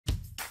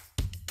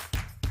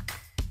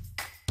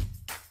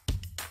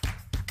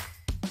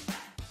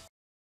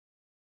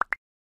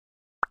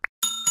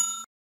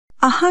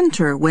A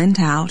hunter went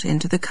out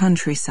into the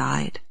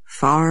countryside,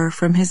 far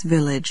from his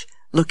village,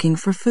 looking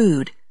for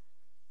food.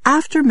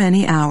 After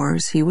many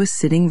hours he was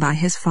sitting by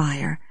his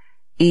fire,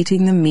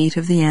 eating the meat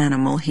of the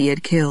animal he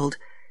had killed,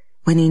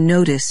 when he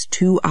noticed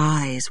two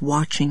eyes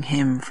watching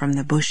him from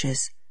the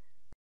bushes.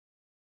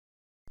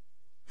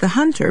 The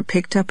hunter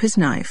picked up his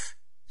knife,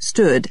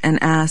 stood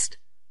and asked,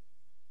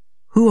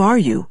 "Who are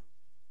you?"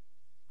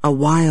 A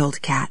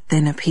wildcat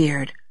then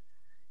appeared.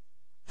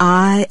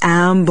 "I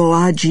am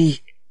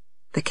Boaji,"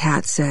 the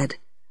cat said.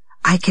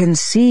 "I can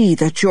see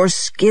that your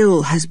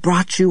skill has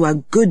brought you a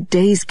good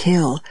day's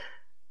kill.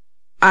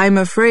 I'm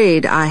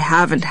afraid I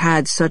haven't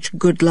had such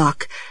good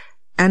luck,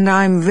 and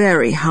I'm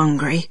very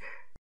hungry.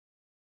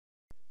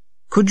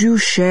 Could you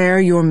share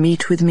your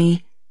meat with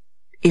me?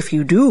 If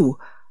you do,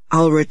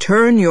 I'll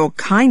return your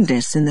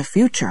kindness in the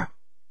future."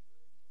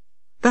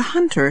 The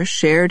hunter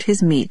shared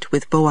his meat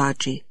with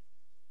Boaji.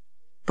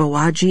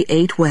 Boaji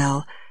ate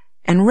well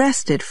and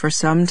rested for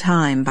some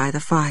time by the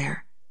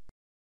fire.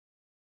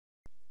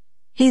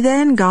 He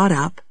then got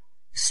up,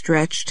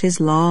 stretched his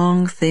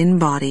long, thin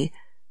body,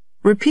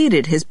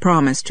 repeated his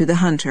promise to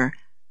the hunter,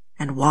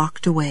 and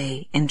walked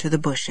away into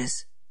the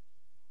bushes.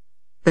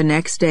 The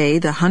next day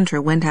the hunter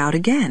went out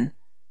again.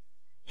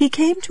 He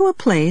came to a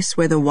place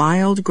where the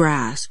wild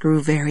grass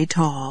grew very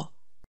tall.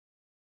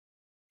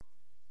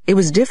 It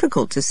was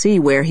difficult to see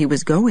where he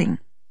was going.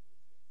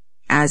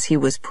 As he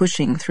was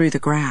pushing through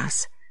the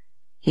grass,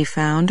 he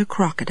found a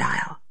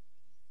crocodile.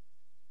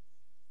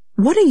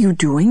 "What are you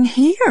doing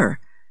here?"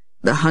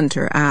 the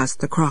hunter asked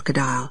the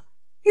crocodile.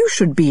 "You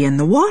should be in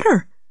the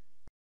water."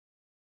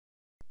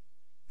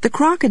 The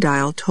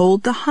crocodile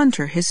told the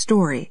hunter his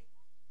story.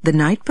 The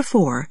night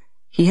before,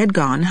 he had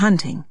gone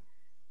hunting.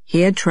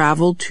 He had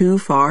traveled too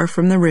far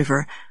from the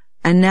river,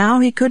 and now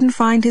he couldn't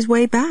find his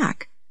way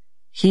back.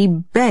 He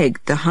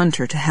begged the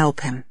hunter to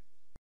help him.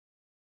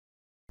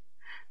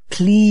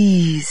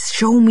 "Please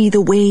show me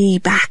the way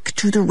back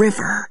to the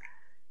river.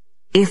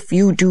 If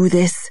you do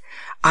this,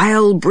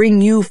 I'll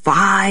bring you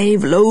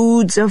 5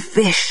 loads of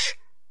fish."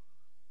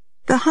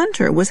 The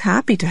hunter was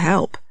happy to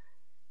help.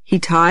 He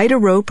tied a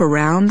rope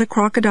around the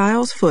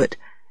crocodile's foot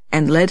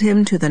and led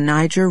him to the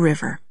Niger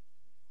River.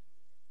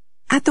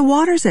 At the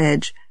water's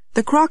edge,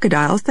 the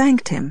crocodile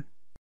thanked him.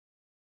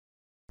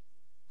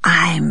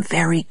 "I'm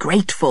very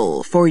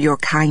grateful for your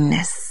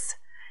kindness.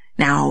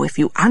 Now, if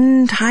you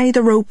untie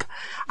the rope,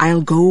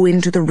 I'll go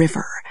into the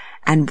river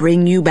and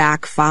bring you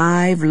back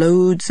 5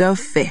 loads of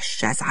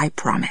fish, as I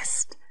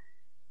promised."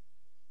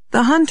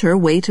 The hunter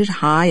waited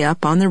high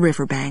up on the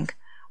riverbank,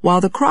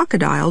 while the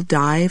crocodile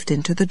dived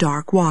into the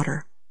dark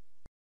water.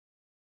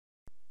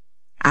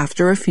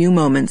 After a few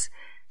moments,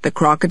 the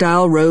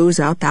crocodile rose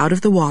up out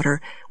of the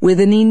water with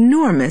an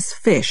enormous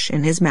fish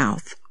in his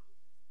mouth.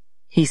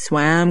 He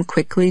swam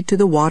quickly to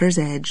the water's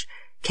edge,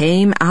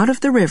 came out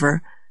of the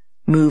river,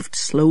 moved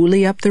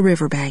slowly up the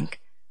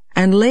riverbank,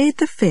 and laid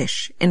the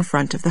fish in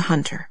front of the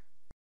hunter.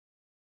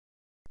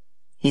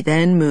 He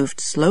then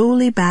moved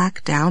slowly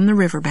back down the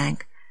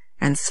riverbank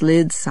and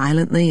slid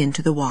silently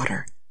into the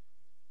water.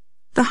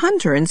 The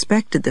hunter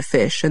inspected the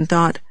fish and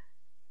thought,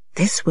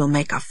 "This will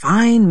make a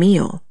fine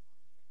meal."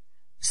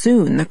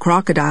 Soon the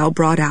crocodile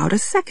brought out a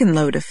second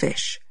load of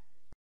fish.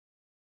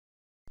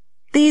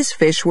 These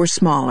fish were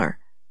smaller,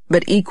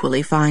 but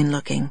equally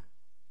fine-looking.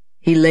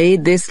 He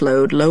laid this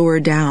load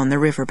lower down the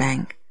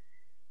riverbank.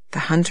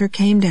 The hunter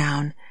came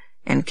down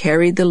and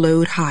carried the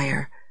load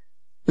higher,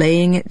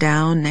 laying it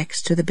down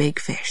next to the big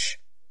fish.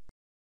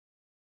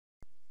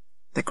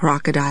 The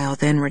crocodile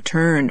then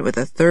returned with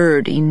a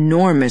third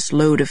enormous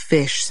load of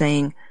fish,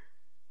 saying,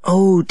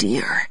 "Oh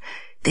dear,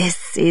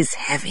 this is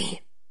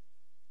heavy."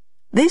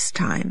 This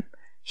time,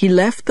 he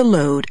left the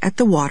load at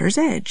the water's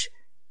edge.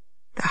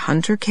 The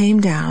hunter came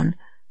down,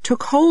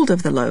 took hold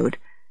of the load,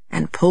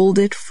 and pulled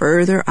it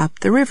further up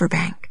the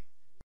riverbank.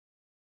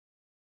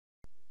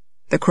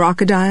 The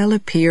crocodile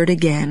appeared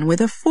again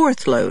with a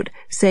 4th load,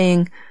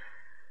 saying,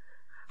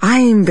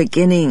 "I'm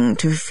beginning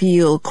to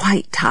feel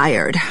quite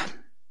tired,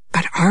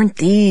 but aren't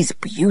these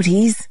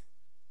beauties?"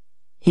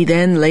 He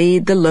then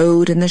laid the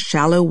load in the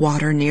shallow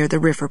water near the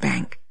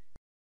riverbank.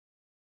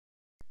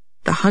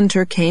 The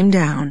hunter came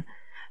down,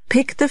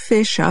 picked the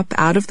fish up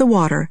out of the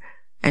water,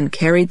 and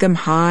carried them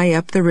high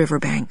up the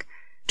riverbank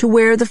to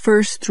where the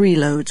first 3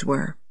 loads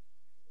were.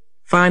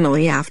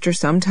 Finally, after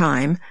some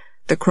time,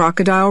 the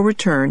crocodile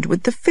returned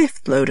with the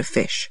 5th load of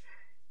fish,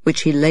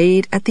 which he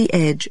laid at the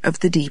edge of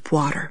the deep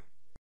water.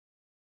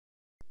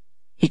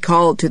 He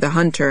called to the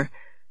hunter,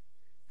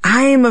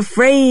 "I'm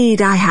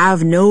afraid I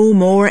have no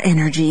more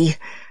energy.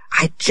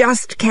 I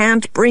just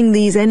can't bring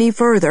these any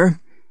further.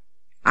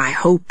 I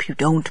hope you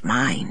don't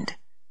mind."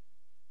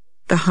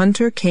 The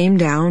hunter came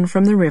down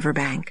from the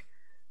riverbank,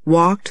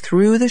 walked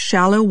through the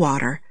shallow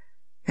water,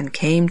 and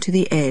came to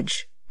the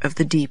edge of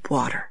the deep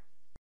water.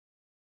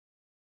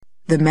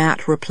 The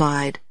mat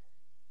replied,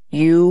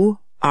 "You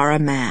are a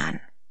man.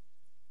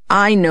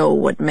 I know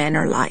what men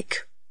are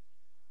like.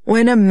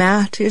 When a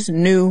mat is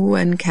new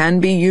and can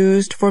be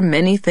used for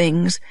many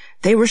things,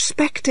 they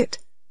respect it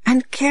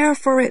and care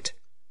for it.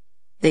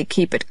 They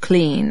keep it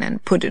clean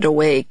and put it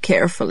away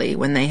carefully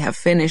when they have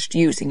finished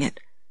using it.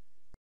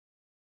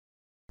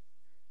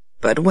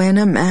 But when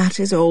a mat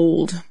is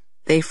old,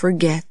 they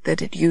forget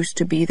that it used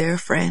to be their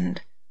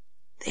friend.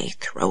 They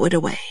throw it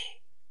away.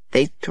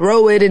 They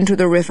throw it into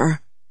the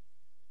river.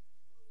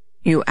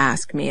 You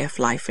ask me if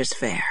life is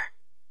fair.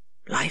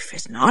 Life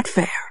is not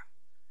fair.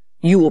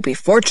 You will be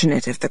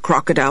fortunate if the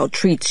crocodile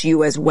treats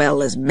you as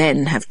well as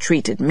men have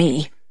treated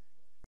me.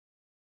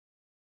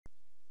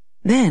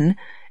 Then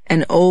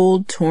an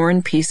old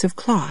torn piece of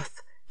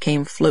cloth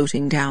came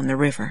floating down the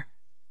river.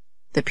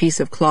 The piece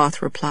of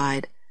cloth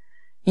replied,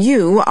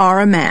 "You are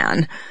a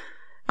man.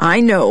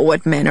 I know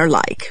what men are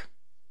like.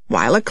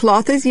 While a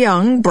cloth is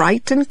young,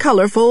 bright and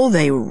colorful,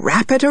 they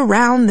wrap it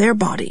around their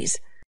bodies.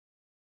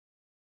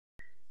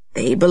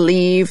 They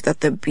believe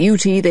that the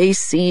beauty they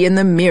see in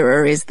the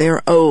mirror is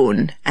their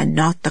own and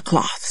not the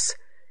cloth's.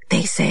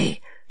 They say,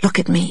 'Look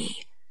at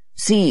me.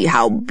 See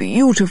how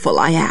beautiful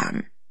I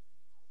am.'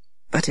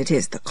 But it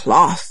is the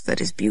cloth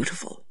that is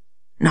beautiful,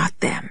 not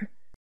them.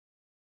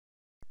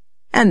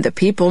 And the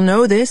people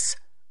know this,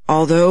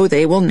 although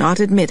they will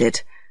not admit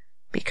it,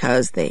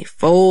 because they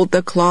fold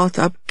the cloth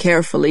up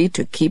carefully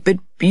to keep it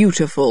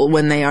beautiful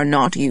when they are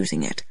not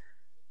using it.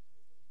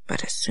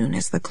 But as soon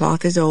as the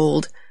cloth is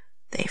old,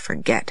 they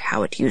forget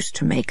how it used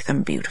to make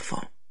them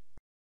beautiful.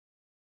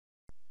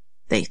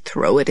 They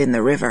throw it in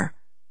the river.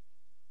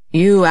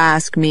 You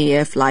ask me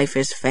if life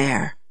is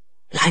fair.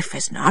 Life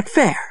is not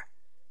fair.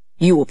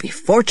 You will be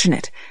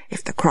fortunate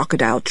if the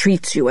crocodile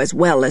treats you as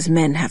well as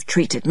men have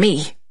treated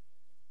me."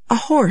 A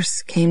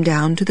horse came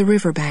down to the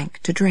river bank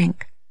to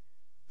drink.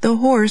 The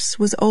horse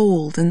was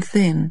old and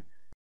thin.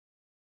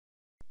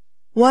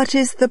 "What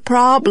is the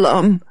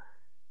problem?"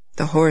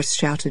 the horse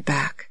shouted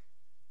back.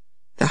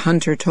 The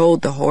hunter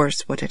told the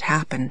horse what had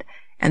happened,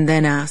 and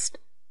then asked,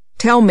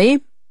 "Tell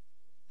me."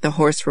 The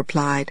horse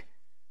replied,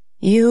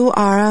 "You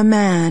are a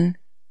man.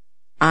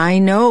 I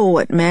know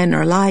what men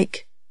are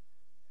like.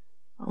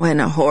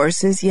 When a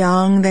horse is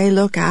young, they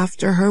look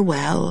after her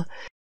well.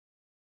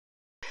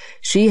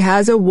 She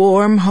has a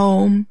warm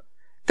home.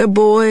 The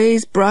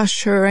boys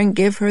brush her and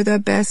give her the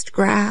best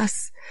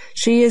grass.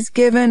 She is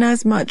given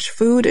as much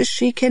food as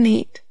she can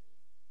eat.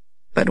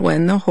 But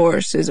when the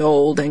horse is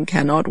old and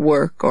cannot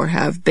work or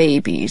have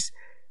babies,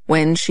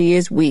 when she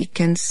is weak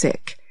and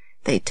sick,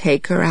 they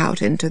take her out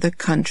into the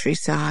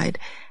countryside.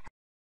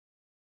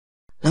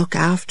 Look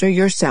after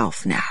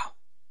yourself now.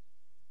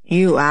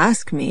 You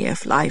ask me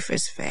if life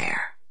is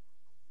fair."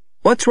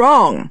 "What's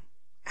wrong?"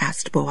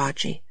 asked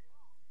Bowagi.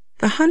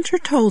 The hunter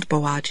told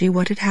Bowagi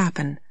what had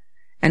happened,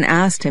 and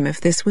asked him if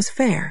this was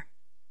fair.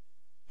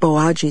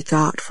 Bowagi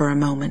thought for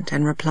a moment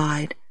and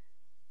replied,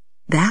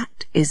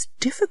 "That is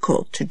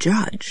difficult to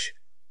judge.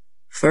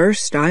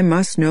 First, I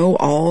must know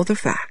all the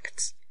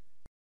facts."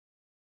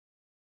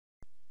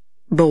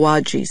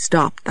 Bowagi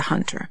stopped the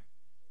hunter.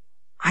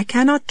 "I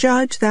cannot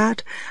judge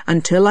that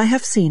until I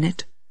have seen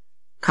it.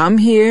 Come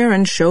here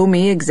and show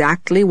me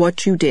exactly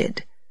what you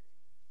did."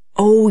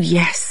 "Oh,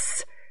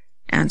 yes,"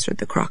 answered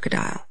the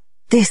crocodile.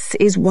 "This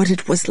is what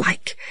it was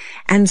like,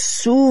 and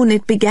soon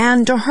it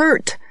began to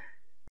hurt."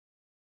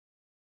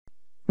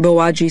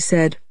 Bowagi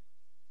said,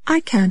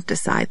 "I can't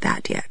decide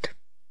that yet.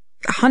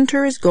 The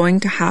hunter is going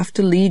to have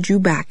to lead you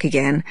back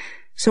again,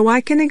 so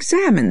I can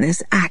examine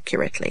this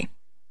accurately.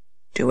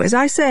 Do as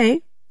I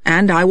say,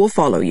 and I will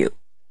follow you."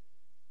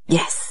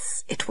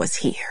 Yes, it was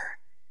here.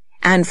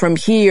 And from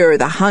here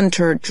the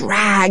hunter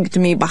dragged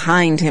me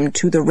behind him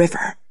to the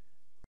river.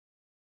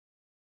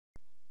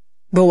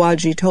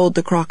 Bowagi told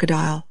the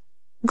crocodile,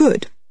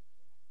 "Good.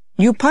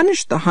 You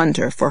punished the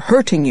hunter for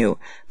hurting you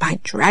by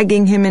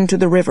dragging him into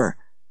the river.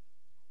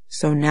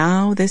 So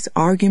now this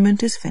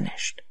argument is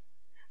finished.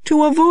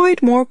 To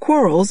avoid more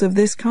quarrels of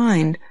this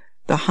kind,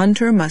 the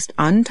hunter must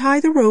untie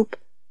the rope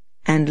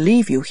and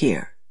leave you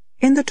here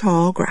in the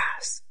tall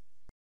grass.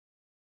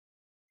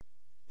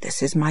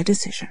 This is my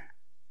decision."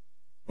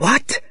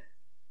 "What?"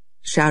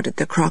 shouted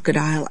the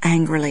crocodile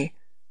angrily.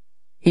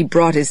 He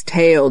brought his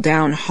tail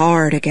down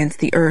hard against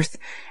the earth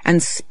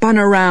and spun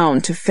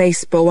around to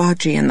face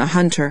Bowagi and the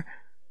hunter.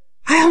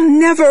 "I'll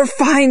never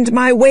find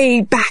my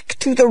way back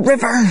to the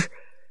river."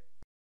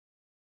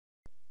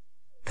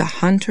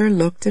 The hunter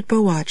looked at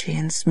Bowagi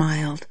and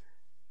smiled.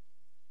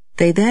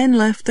 They then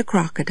left the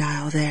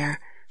crocodile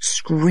there,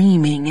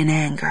 screaming in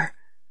anger.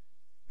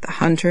 The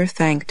hunter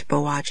thanked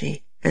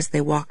Bowagi as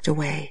they walked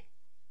away.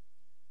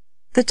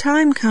 The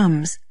time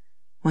comes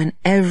when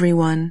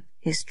everyone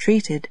is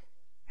treated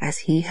as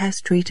he has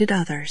treated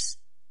others.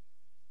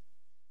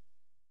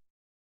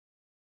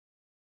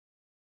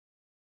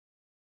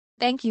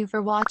 Thank you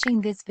for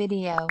watching this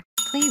video.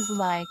 Please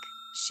like,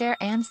 share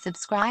and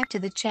subscribe to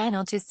the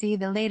channel to see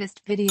the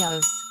latest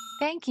videos.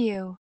 Thank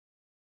you.